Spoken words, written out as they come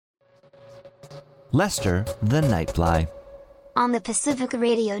Lester the Nightfly. On the Pacific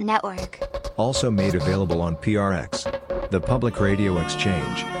Radio Network. Also made available on PRX, the Public Radio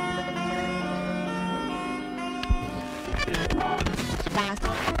Exchange.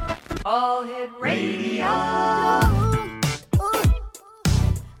 All Hit Radio.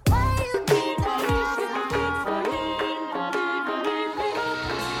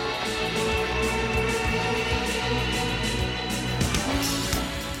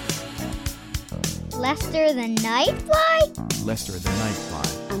 Lester the Nightfly? Lester the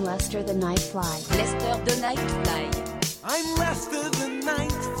Nightfly. I'm Lester the Nightfly. Lester the Nightfly. I'm Lester the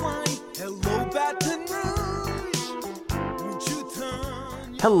Nightfly. Hello, Baton Rouge. Won't you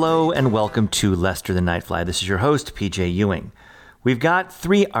turn your... Hello and welcome to Lester the Nightfly. This is your host, PJ Ewing. We've got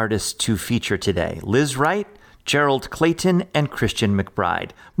three artists to feature today. Lizz Wright, Gerald Clayton, and Christian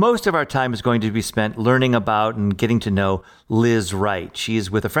McBride. Most of our time is going to be spent learning about and getting to know Lizz Wright. She is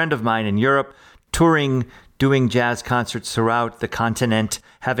with a friend of mine in Europe, touring, doing jazz concerts throughout the continent,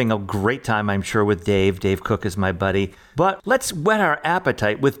 having a great time, I'm sure, with Dave. Dave Cook is my buddy. But let's whet our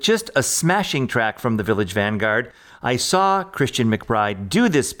appetite with just a smashing track from the Village Vanguard. I saw Christian McBride do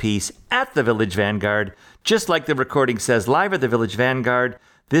this piece at the Village Vanguard, just like the recording says, live at the Village Vanguard.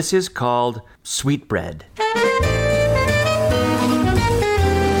 This is called Sweetbread.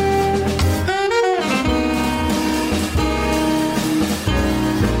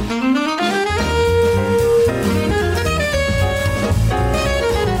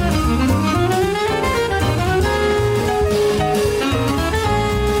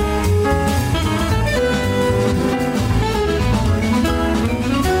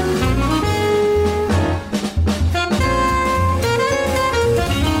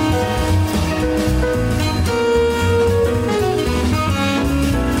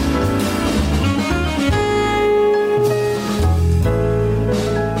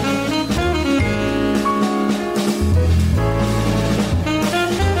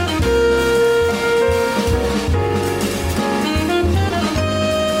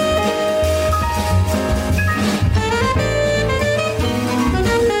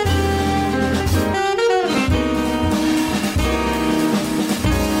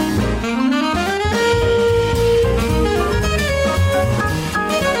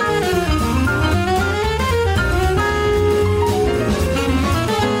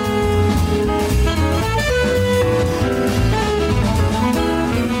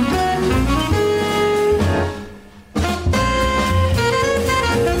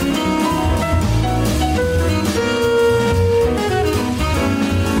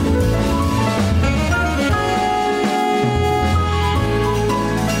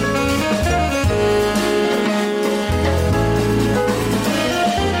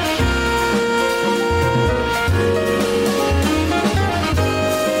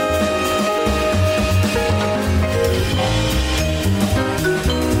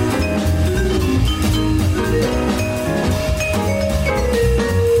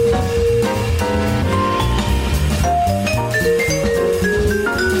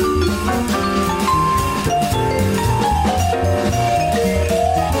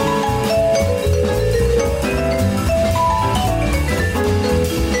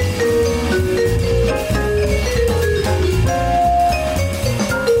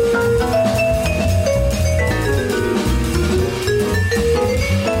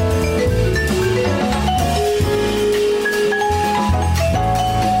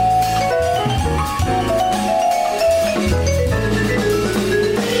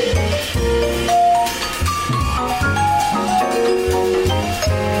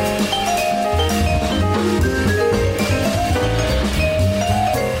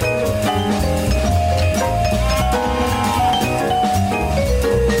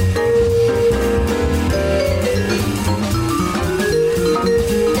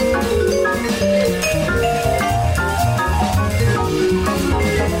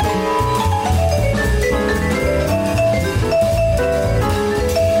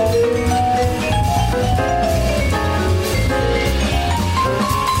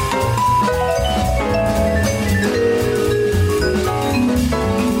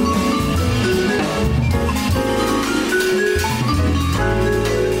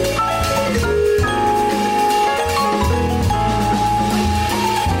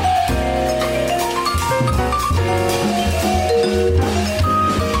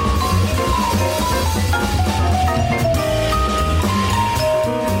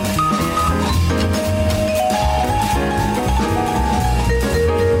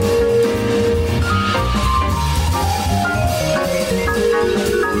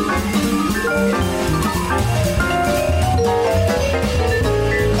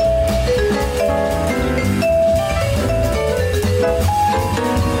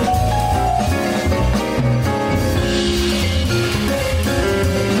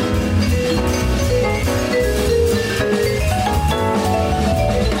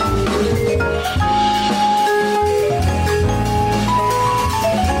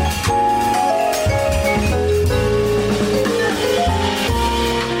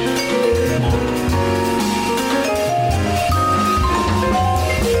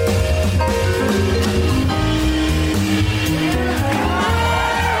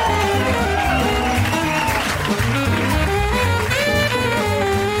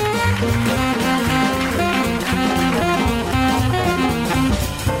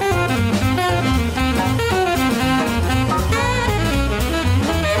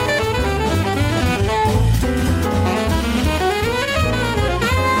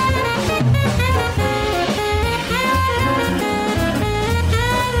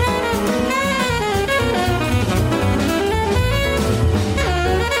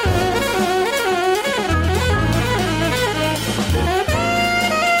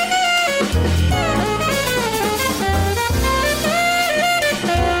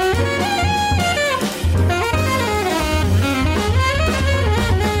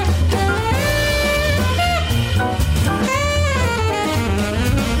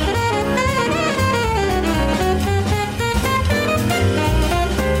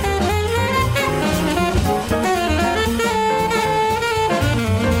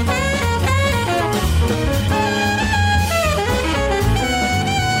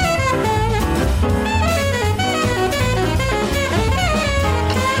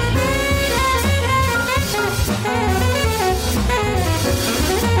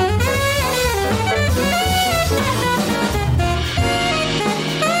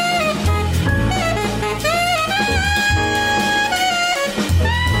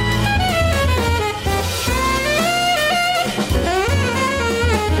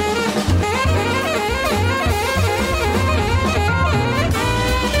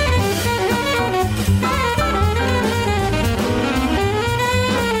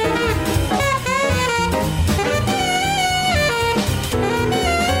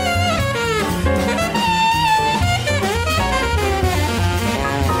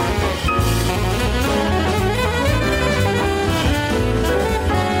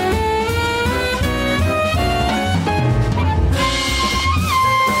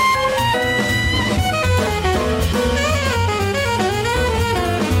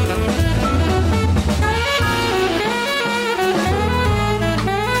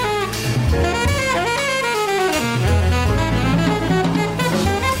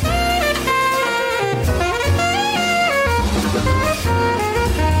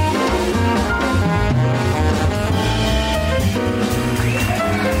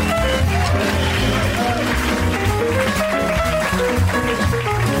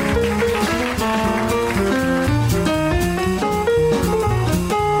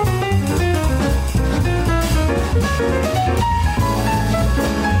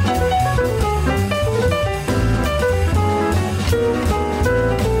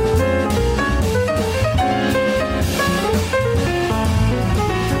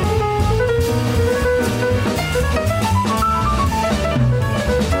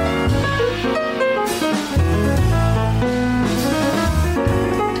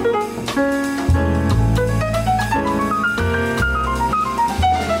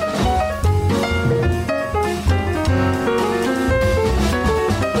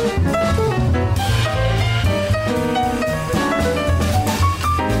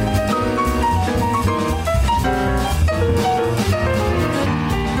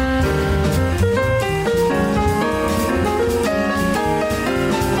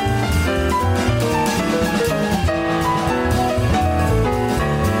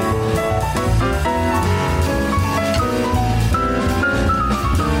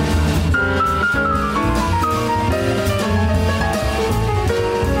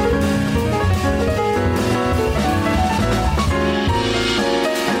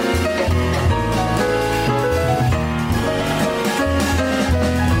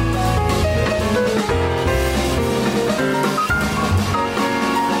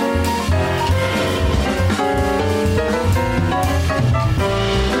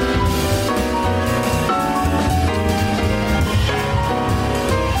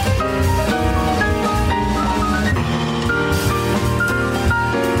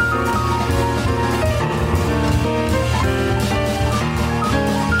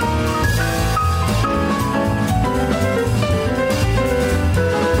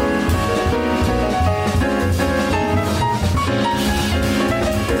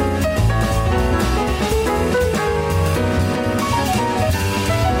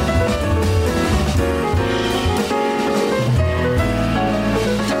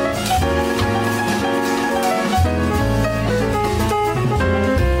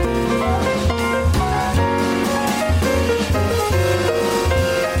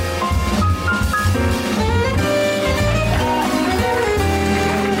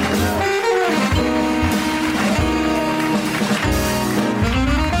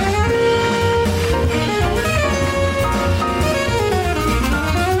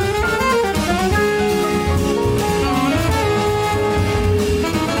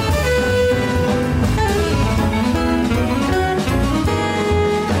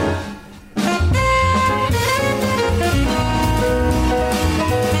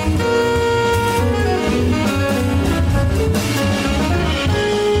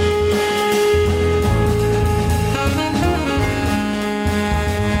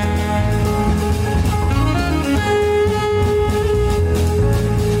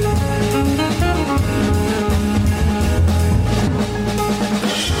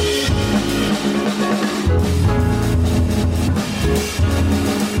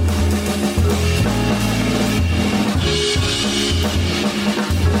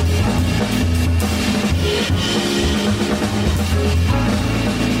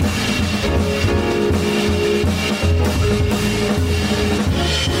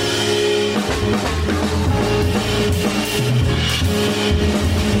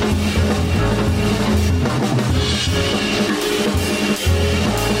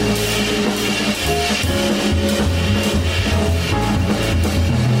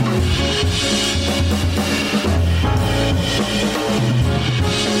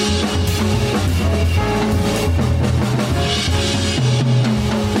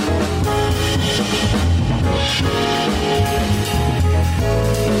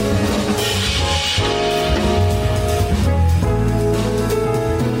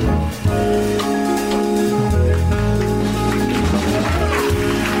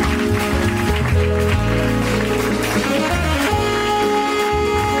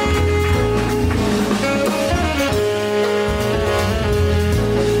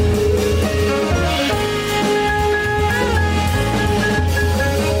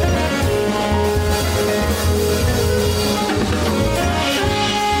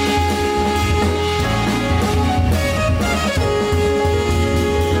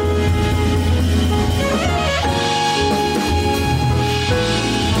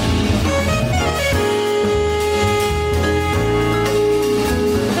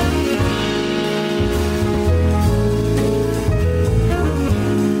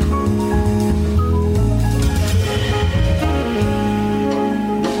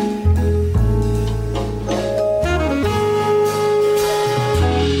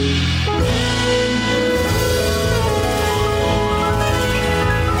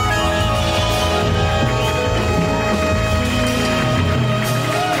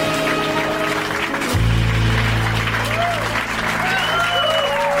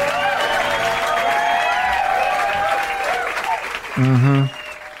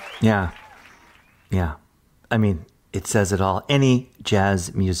 Yeah. Yeah. I mean, it says it all. Any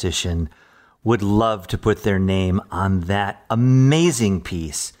jazz musician would love to put their name on that amazing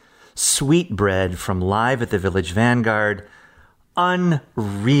piece. Sweetbread from Live at the Village Vanguard.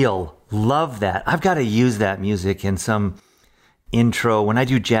 Unreal. Love that. I've got to use that music in some intro. When I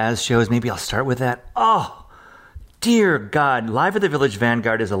do jazz shows, maybe I'll start with that. Oh, dear God. Live at the Village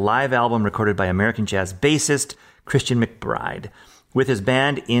Vanguard is a live album recorded by American jazz bassist Christian McBride. With his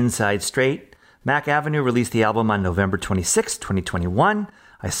band Inside Straight, Mac Avenue released the album on November 26, 2021.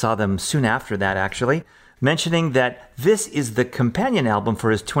 I saw them soon after that, actually, mentioning that this is the companion album for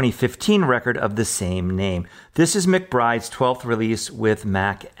his 2015 record of the same name. This is McBride's 12th release with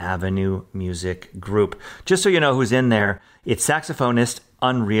Mac Avenue Music Group. Just so you know who's in there, it's saxophonist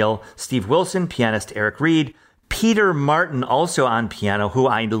Unreal, Steve Wilson, pianist Eric Reed, Peter Martin, also on piano, who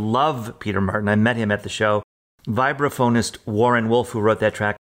I love Peter Martin. I met him at the show. Vibraphonist Warren Wolf, who wrote that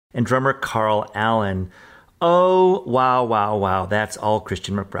track, and drummer Carl Allen. Oh, wow, wow, wow. That's all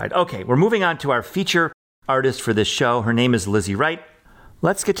Christian McBride. Okay, we're moving on to our feature artist for this show. Her name is Lizz Wright.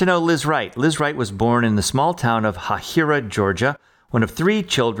 Let's get to know Lizz Wright. Lizz Wright was born in the small town of Hahira, Georgia, one of 3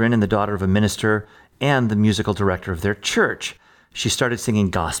 children and the daughter of a minister and the musical director of their church. She started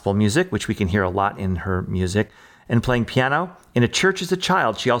singing gospel music, which we can hear a lot in her music, and playing piano in a church as a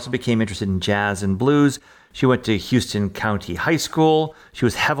child. She also became interested in jazz and blues. She went to Houston County High School. She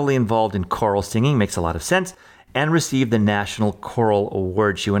was heavily involved in choral singing, makes a lot of sense, and received the National Choral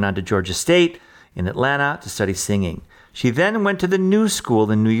Award. She went on to Georgia State in Atlanta to study singing. She then went to the New School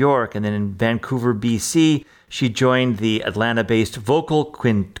in New York, and then in Vancouver, BC, she joined the Atlanta-based vocal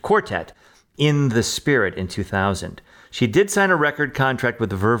quartet In the Spirit in 2000. She did sign a record contract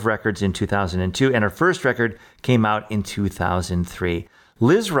with Verve Records in 2002, and her first record came out in 2003.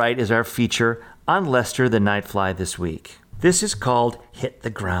 Lizz Wright is our feature on Lester the Nightfly this week. This is called Hit the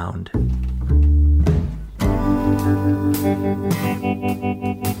Ground.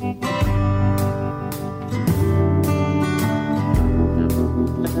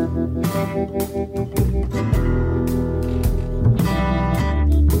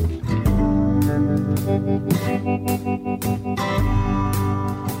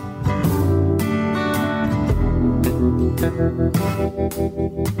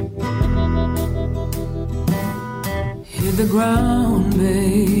 Hit the ground,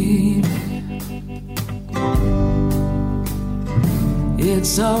 babe.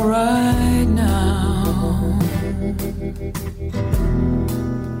 It's alright now.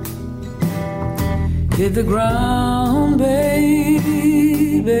 Hit the ground,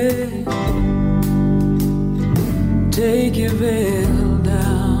 baby. Take your veil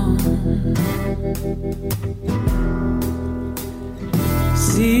down.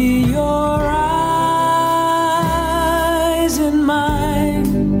 See your eyes in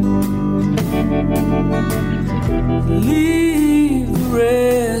mine. Leave the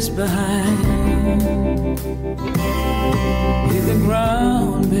rest behind. Hit the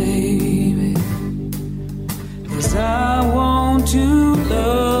ground, baby, 'cause I want to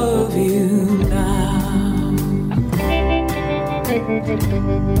love you now.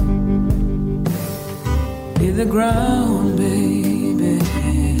 Hit the ground, baby.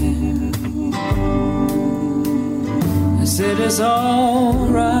 I said it's all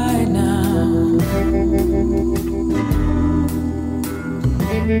right now.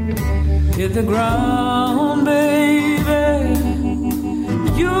 Hit the ground, baby.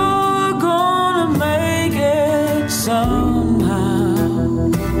 You're gonna make it somehow.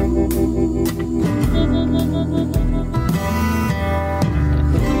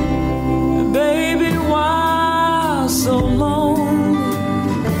 Baby, why so long?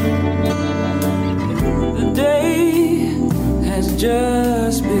 The day has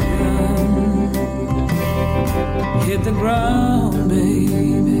just begun. Hit the ground,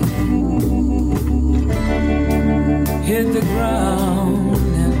 baby. Hit the ground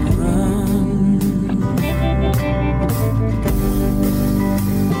and run.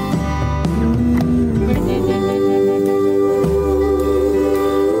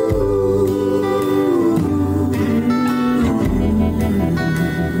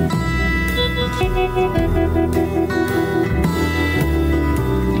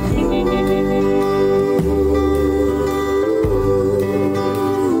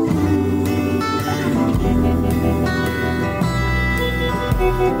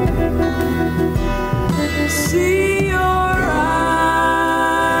 See your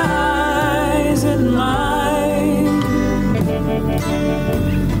eyes in mine.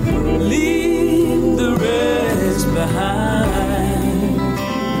 Leave the rest behind.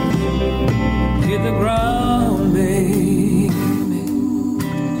 Hit the ground, baby.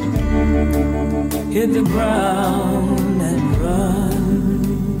 hit the ground and run.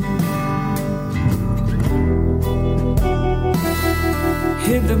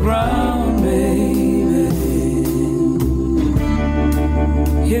 Hit the ground, baby.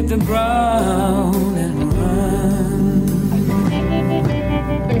 Hit the ground and run.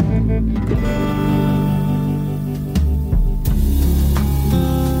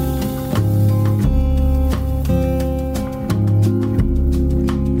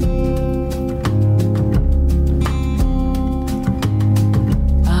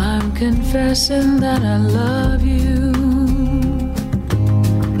 I'm confessing that I love you.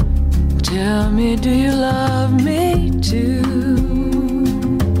 Tell me, do you love me too?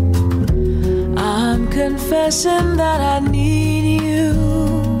 I'm confessing that I need you.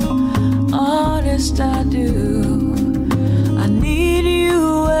 Honest, I do. I need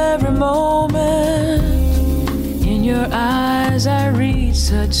you every moment. In your eyes, I read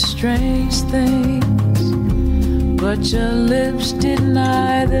such strange things, but your lips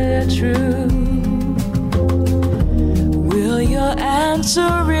deny their truth. Will your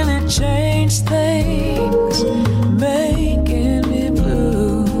answer really change things, making me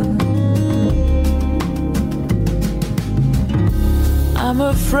blue? I'm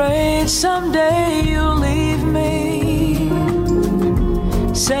afraid someday you'll leave me,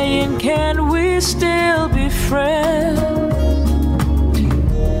 saying, can we still be friends?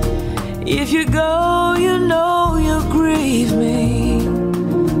 If you go, you know you'll grieve me.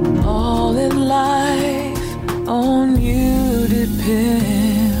 All in life on you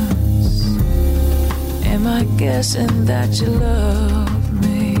depends. Am I guessing that you love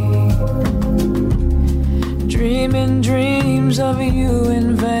me? Dreaming dreams of you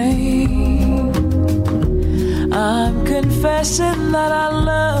in vain. I'm confessing that I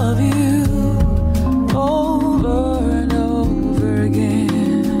love you over and over again.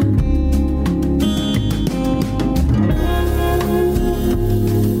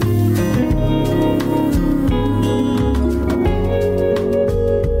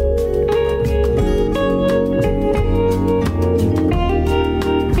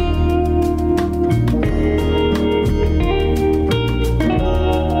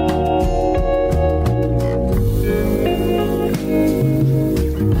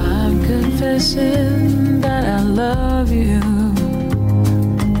 That I love you.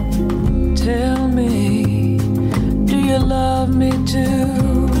 Tell me, do you love me too?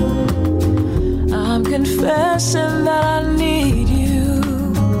 I'm confessing that I need you.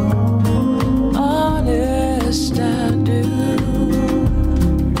 Honest, I do.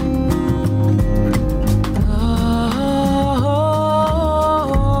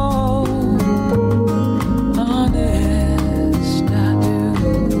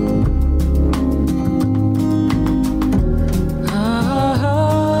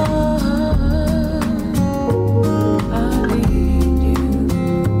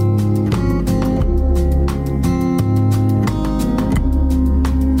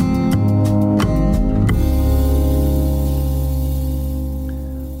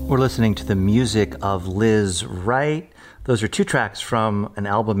 Listening to the music of Lizz Wright. Those are two tracks from an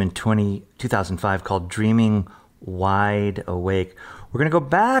album in 2005 called Dreaming Wide Awake. We're going to go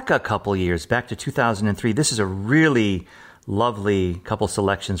back a couple years, back to 2003. This is a really lovely couple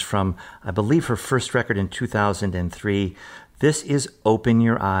selections from, I believe, her first record in 2003. This is Open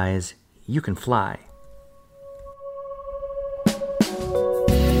Your Eyes, You Can Fly.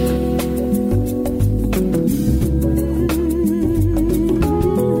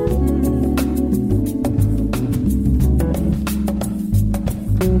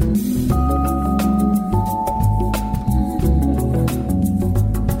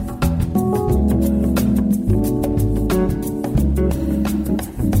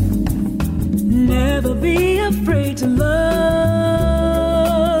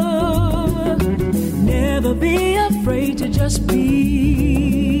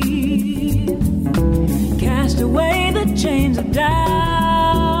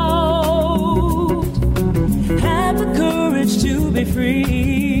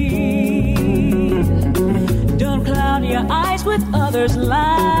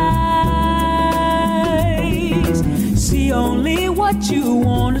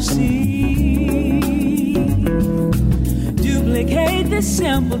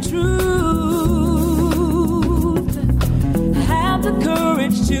 Simple truth. Have the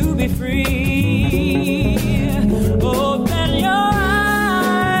courage to be free. Open your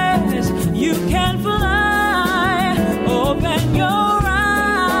eyes, you can fly. Open your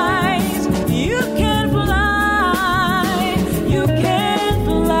eyes, you can fly. You can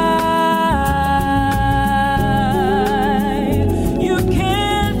fly. You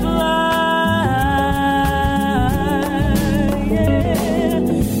can fly.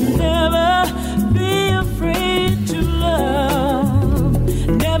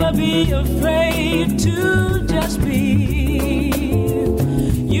 never be afraid to just be.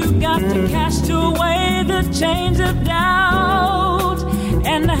 You got to cast away the chains of doubt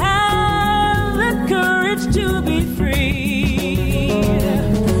and have the courage to be free.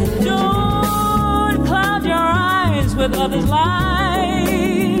 Don't cloud your eyes with others'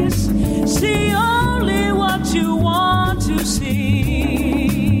 lies. See only what you want to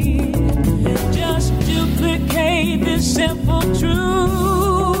see. Just duplicate this simple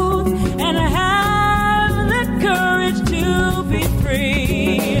truth and have the courage to be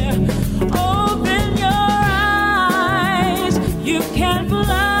free. Open your eyes, you can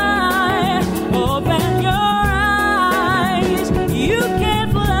fly. Open your eyes, you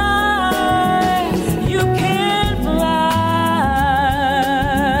can fly. You can fly.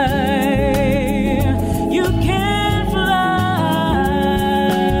 You can fly.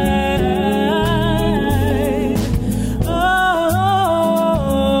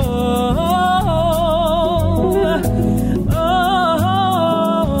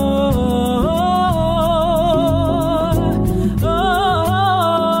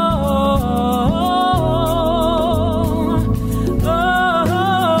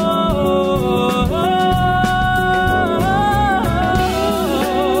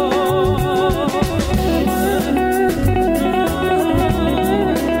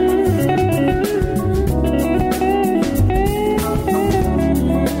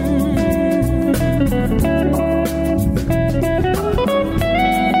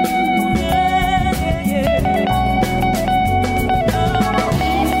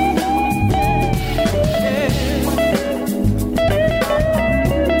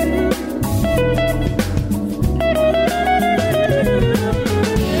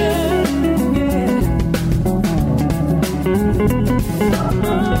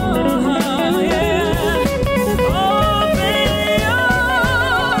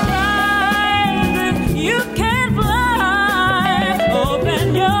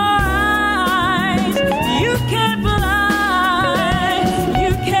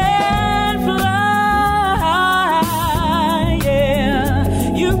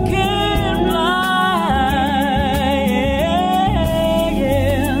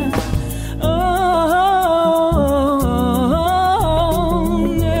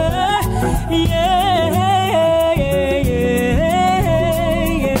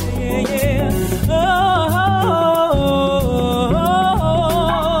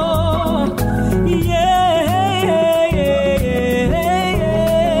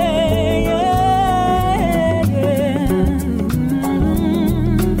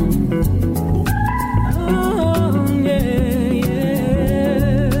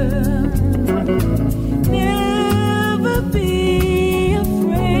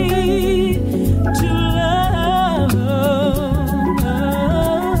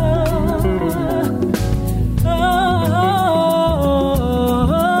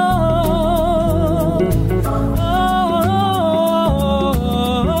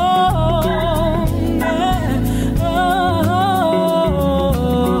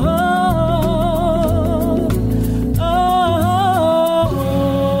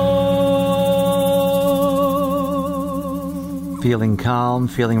 Feeling calm,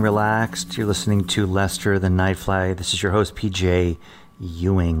 feeling relaxed. You're listening to Lester the Nightfly. This is your host, PJ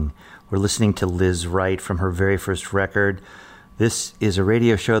Ewing. We're listening to Lizz Wright from her very first record. This is a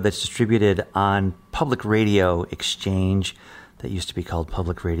radio show that's distributed on Public Radio Exchange, that used to be called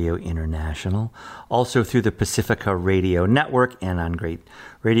Public Radio International, also through the Pacifica Radio Network and on great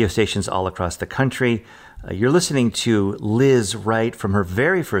radio stations all across the country. You're listening to Lizz Wright from her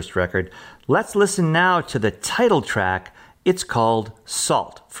very first record. Let's listen now to the title track. It's called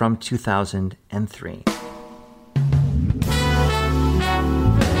Salt from 2003.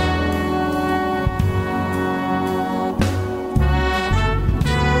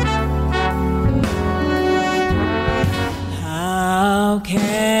 How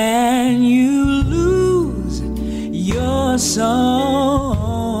can you lose your song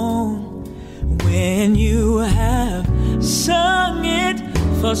when you have sung it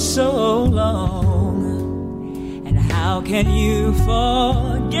for so long? And how can you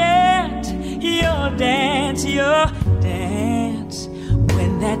forget your dance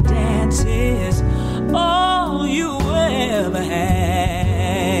when that dance is all you ever had?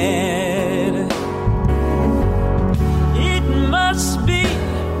 It must be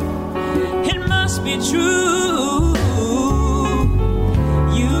true.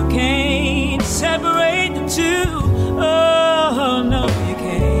 You can't separate the two. Oh, no, you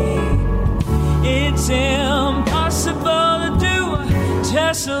can't. It's impossible to do,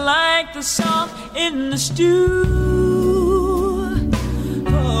 just like the salt in the stew.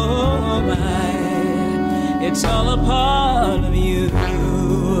 Oh, It's all a part of you.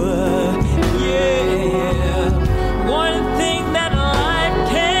 Yeah. One thing that life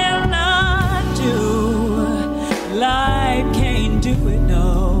cannot do, life can't do it,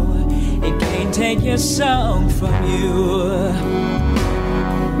 no. It can't take your song from you.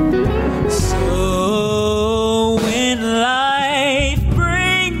 So when life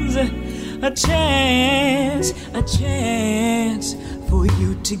brings a chance for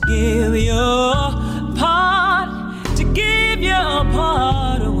you to give your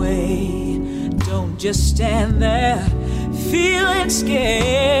part away, don't just stand there feeling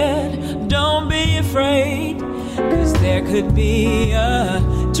scared. Don't be afraid, 'cause there could be a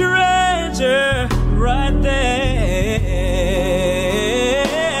treasure right there.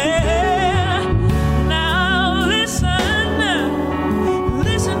 Now listen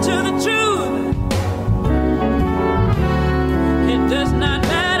to the truth. It does not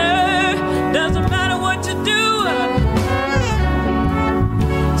matter, doesn't matter what you do.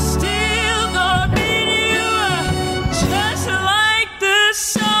 Still gonna beat you, just like the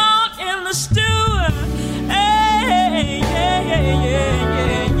salt in the stew. Hey, yeah, yeah, yeah,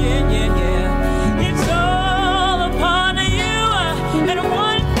 yeah, yeah, yeah, yeah. It's all a part of you. And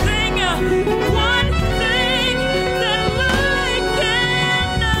one thing that life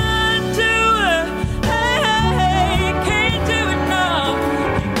cannot do. Hey, can't do it, no.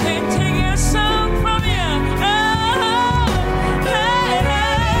 Can't take your song from you. Oh, hey,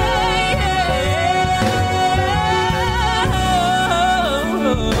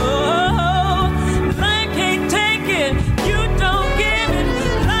 life can't take it. You don't give it.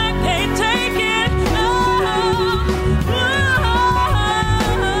 Life can't take it.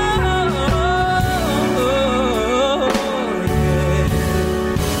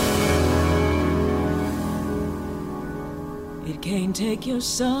 It can't take your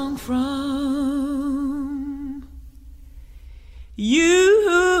song from you.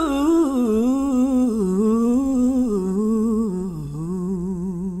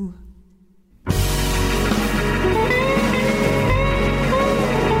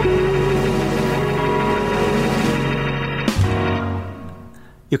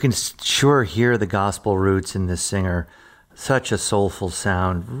 You can sure hear the gospel roots in this singer. Such a soulful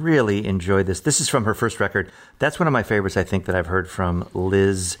sound. Really enjoyed this. This is from her first record. That's one of my favorites, I think, that I've heard from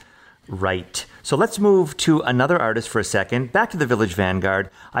Lizz Wright. So let's move to another artist for a second. Back to the Village Vanguard.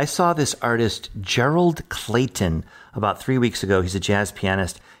 I saw this artist, Gerald Clayton, about 3 weeks ago. He's a jazz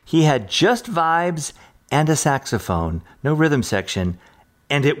pianist. He had just vibes and a saxophone, no rhythm section,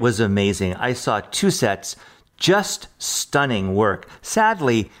 and it was amazing. I saw 2 sets. Just stunning work.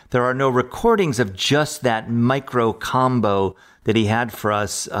 Sadly, there are no recordings of just that micro combo that he had for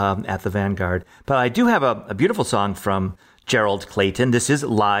us at the Vanguard. But I do have a beautiful song from Gerald Clayton. This is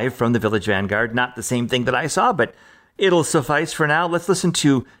live from the Village Vanguard. Not the same thing that I saw, but it'll suffice for now. Let's listen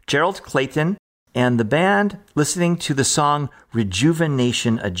to Gerald Clayton and the band listening to the song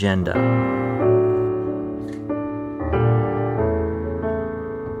Rejuvenation Agenda.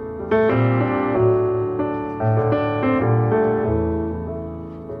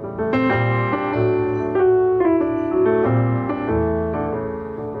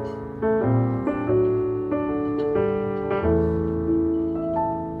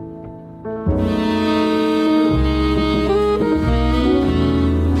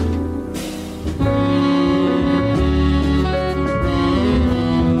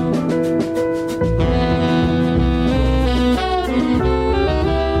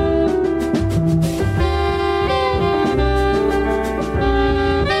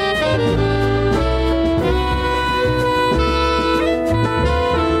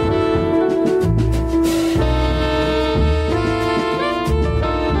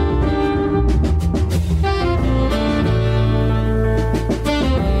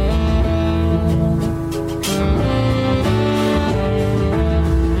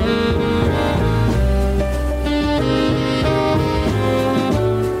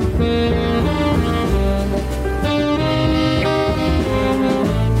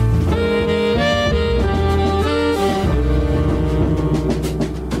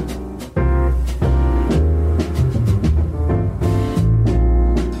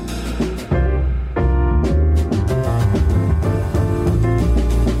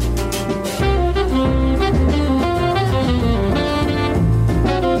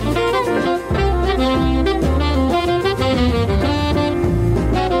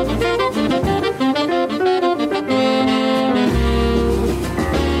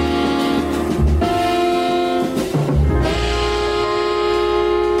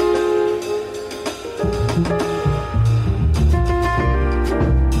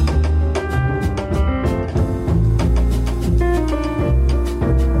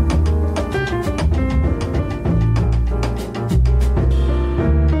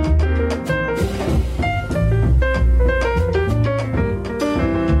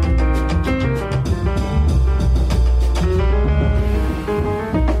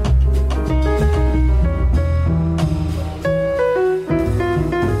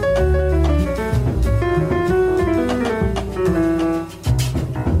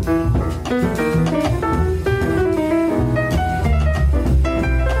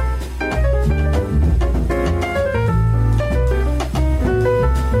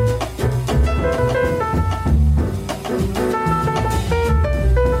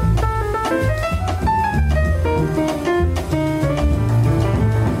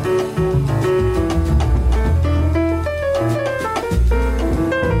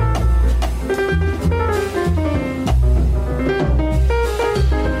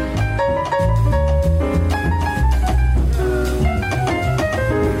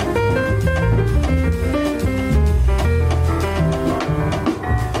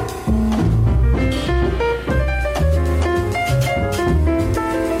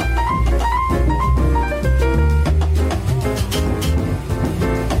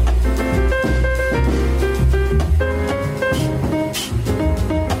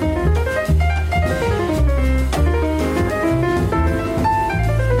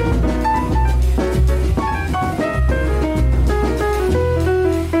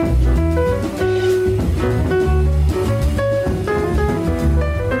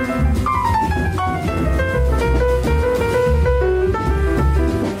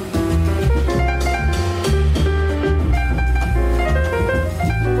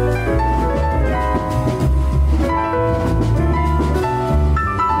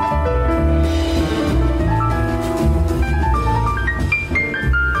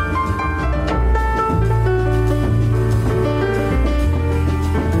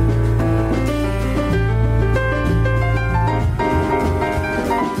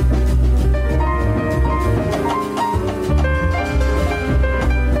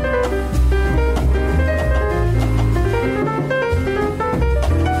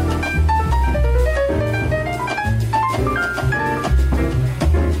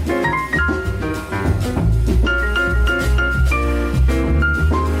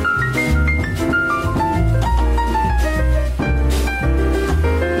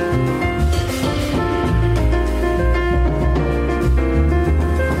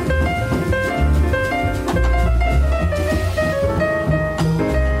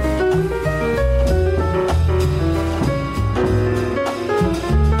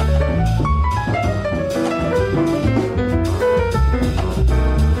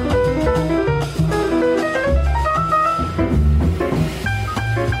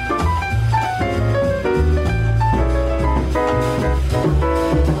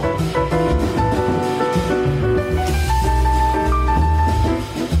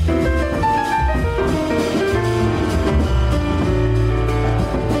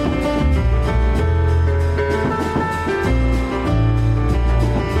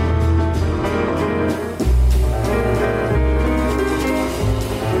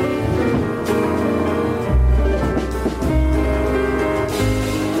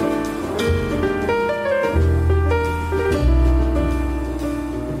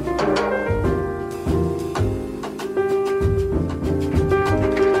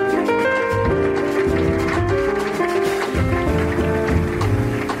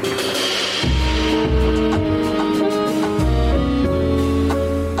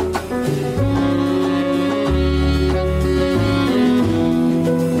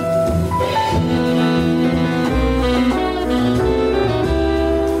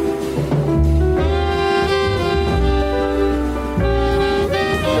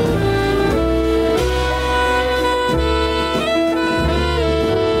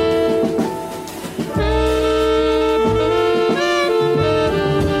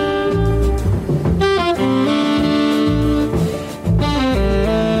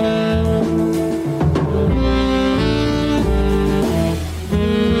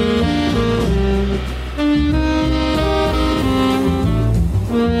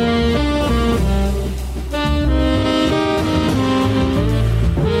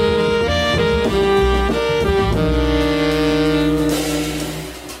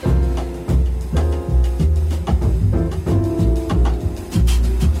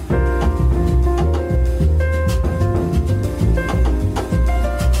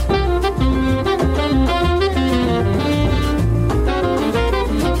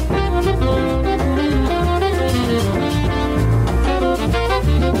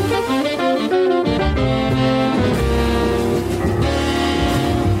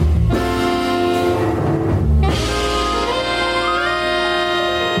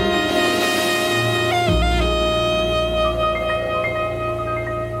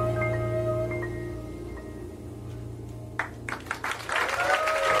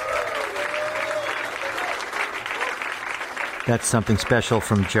 That's something special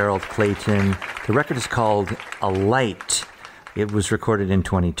from Gerald Clayton. The record is called A Light. It was recorded in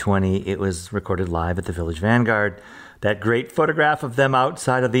 2020. It was recorded live at the Village Vanguard. That great photograph of them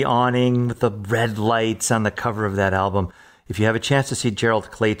outside of the awning with the red lights on the cover of that album. If you have a chance to see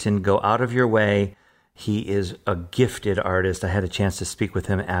Gerald Clayton, go out of your way. He is a gifted artist. I had a chance to speak with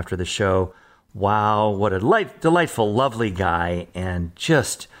him after the show. Wow, what a delightful, lovely guy, and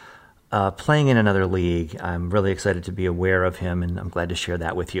just playing in another league. I'm really excited to be aware of him, and I'm glad to share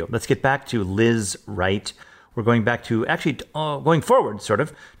that with you. Let's get back to Lizz Wright. We're going back to, going forward, sort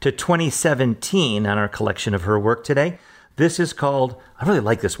of, to 2017 on our collection of her work today. This is called, I really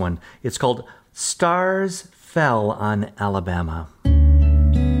like this one, it's called Stars Fell on Alabama.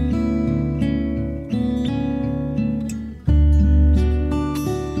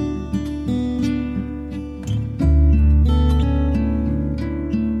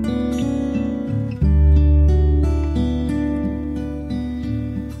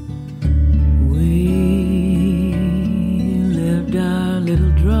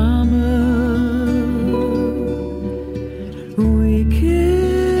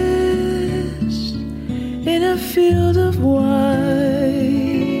 Field of white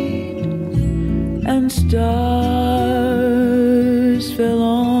and stars fell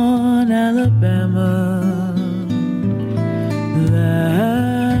on Alabama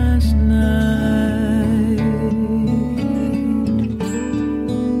last night.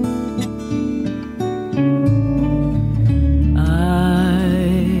 I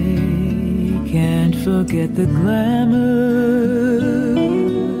can't forget the glamour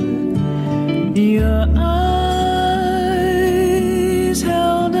your eyes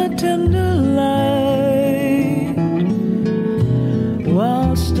held a tender light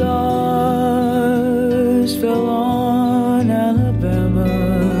while stars fell on Alabama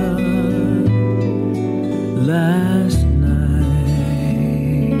last night.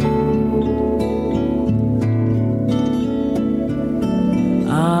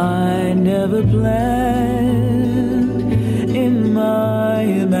 I never planned in my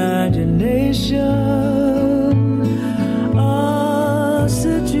imagination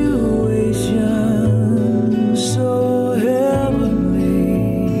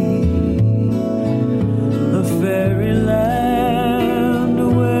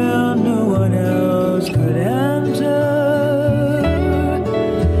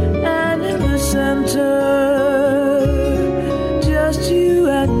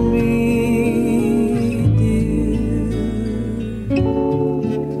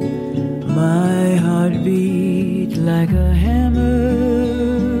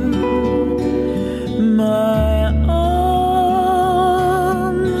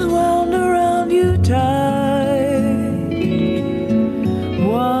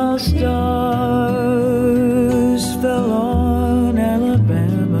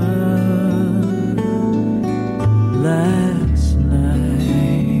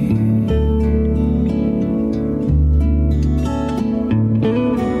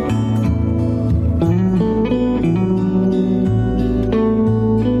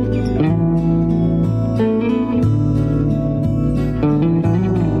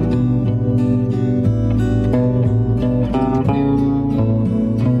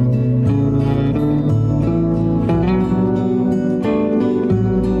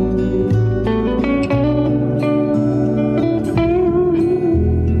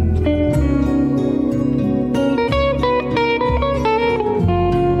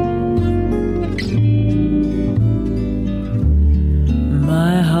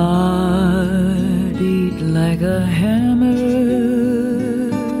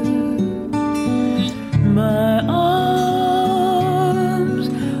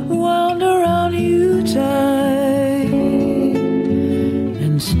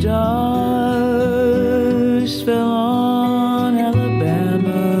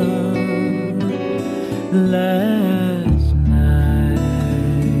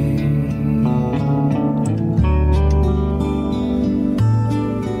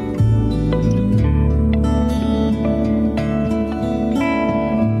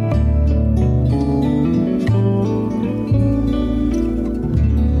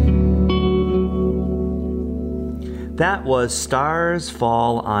That was Stars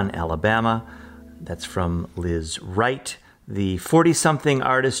Fall on Alabama. That's from Lizz Wright, the 40-something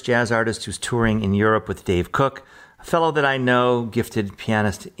artist, jazz artist who's touring in Europe with Dave Cook, a fellow that I know, gifted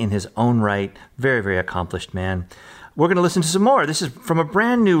pianist in his own right, very, very accomplished man. We're going to listen to some more. This is from a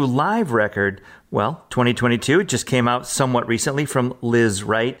brand new live record, 2022. It just came out somewhat recently from Lizz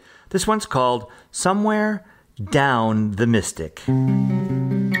Wright. This one's called Somewhere Down the Mystic.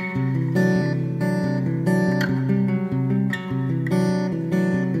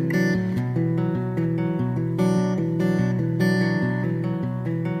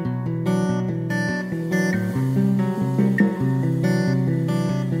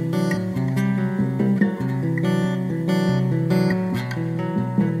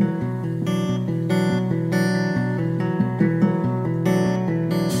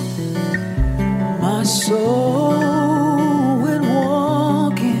 My soul went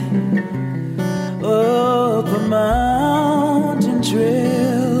walking up a mountain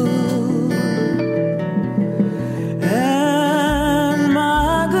trail, and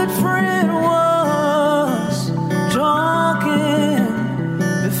my good friend was talking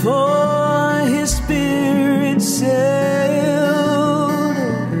before his spirit sailed.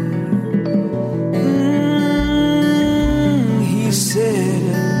 He said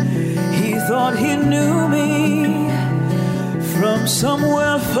he thought he knew me from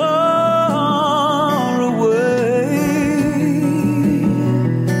somewhere far away.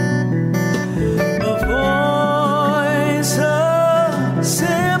 A voice of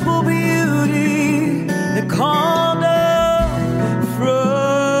simple beauty that called up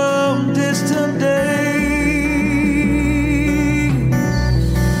from distant days.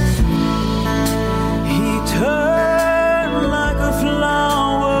 He turned like a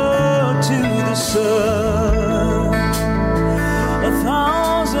flower to the sun. A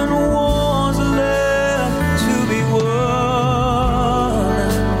thousand wars left to be won.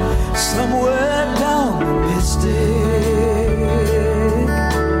 Somewhere down the mystic,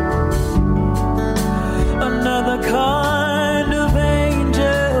 another kind of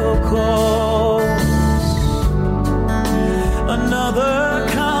angel calls, another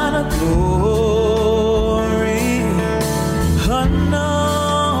kind of glory,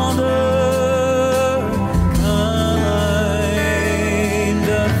 another kind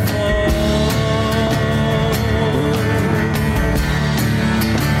of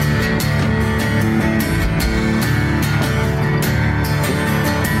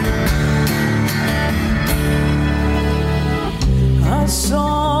I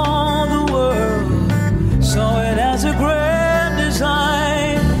saw the world, saw it as a grand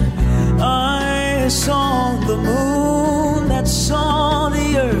design. I saw the moon that saw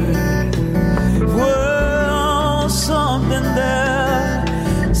the earth. Well, something there,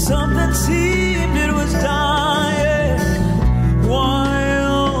 something seemed it was dying,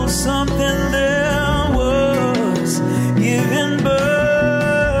 while something there was giving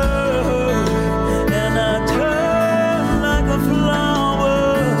birth. And I turned like a flower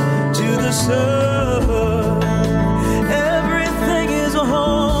to the sun. Everything is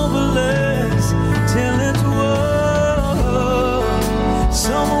hopeless till it's won.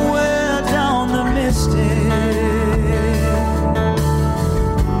 Somewhere down the mystic,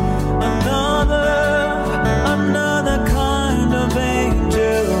 another kind of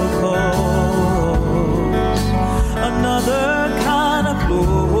angel calls, another kind of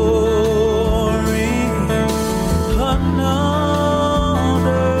glory,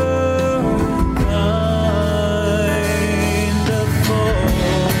 another kind of fall.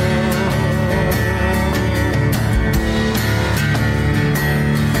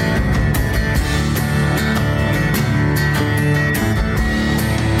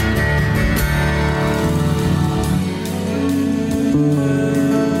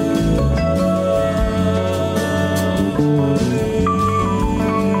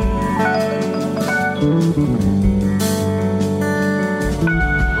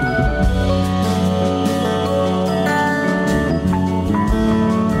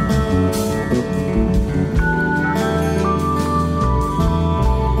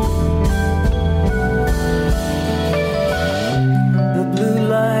 The blue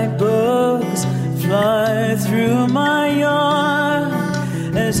light bugs fly through my yard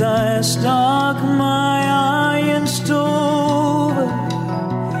as I stock my iron stove.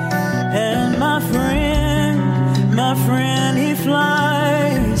 And my friend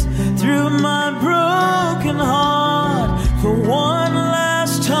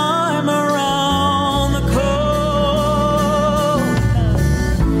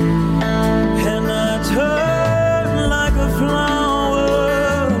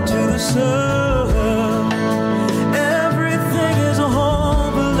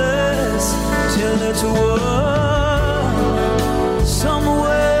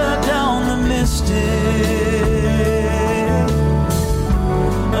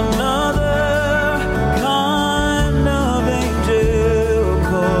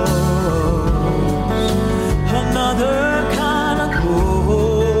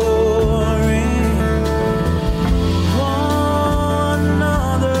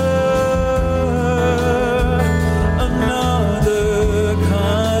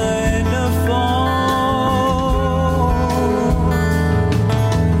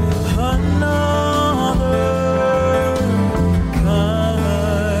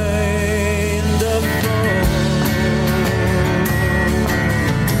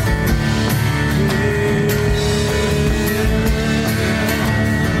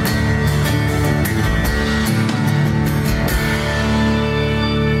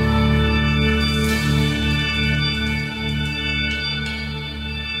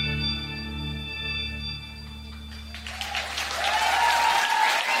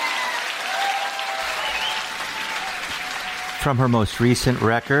from her most recent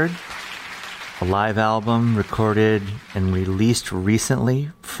record, a live album recorded and released recently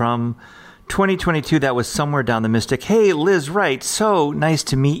from 2022. That was Somewhere Down the Mystic. Hey, Lizz Wright, so nice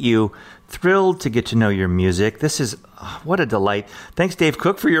to meet you. Thrilled to get to know your music. This is, what a delight. Thanks, Dave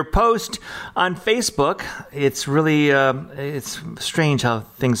Cook, for your post on Facebook. It's really, it's strange how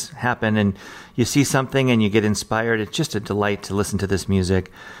things happen and you see something and you get inspired. It's just a delight to listen to this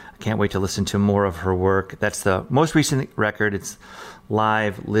music. I can't wait to listen to more of her work. That's the most recent record. It's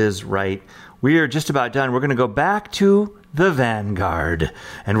live, Lizz Wright. We are just about done. We're going to go back to the Vanguard,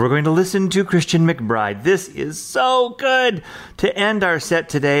 and we're going to listen to Christian McBride. This is so good. To end our set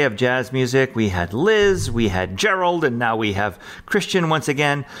today of jazz music, we had Liz, we had Gerald, and now we have Christian once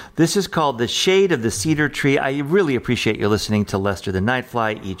again. This is called The Shade of the Cedar Tree. I really appreciate you listening to Lester the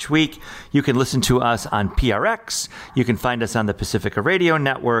Nightfly each week. You can listen to us on PRX. You can find us on the Pacifica Radio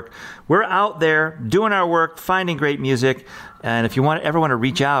Network. We're out there doing our work, finding great music. And if you ever want to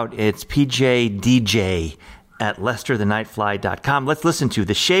reach out, it's pjdj@lesterthenightfly.com. Let's listen to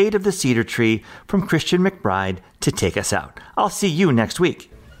The Shade of the Cedar Tree from Christian McBride to take us out. I'll see you next week.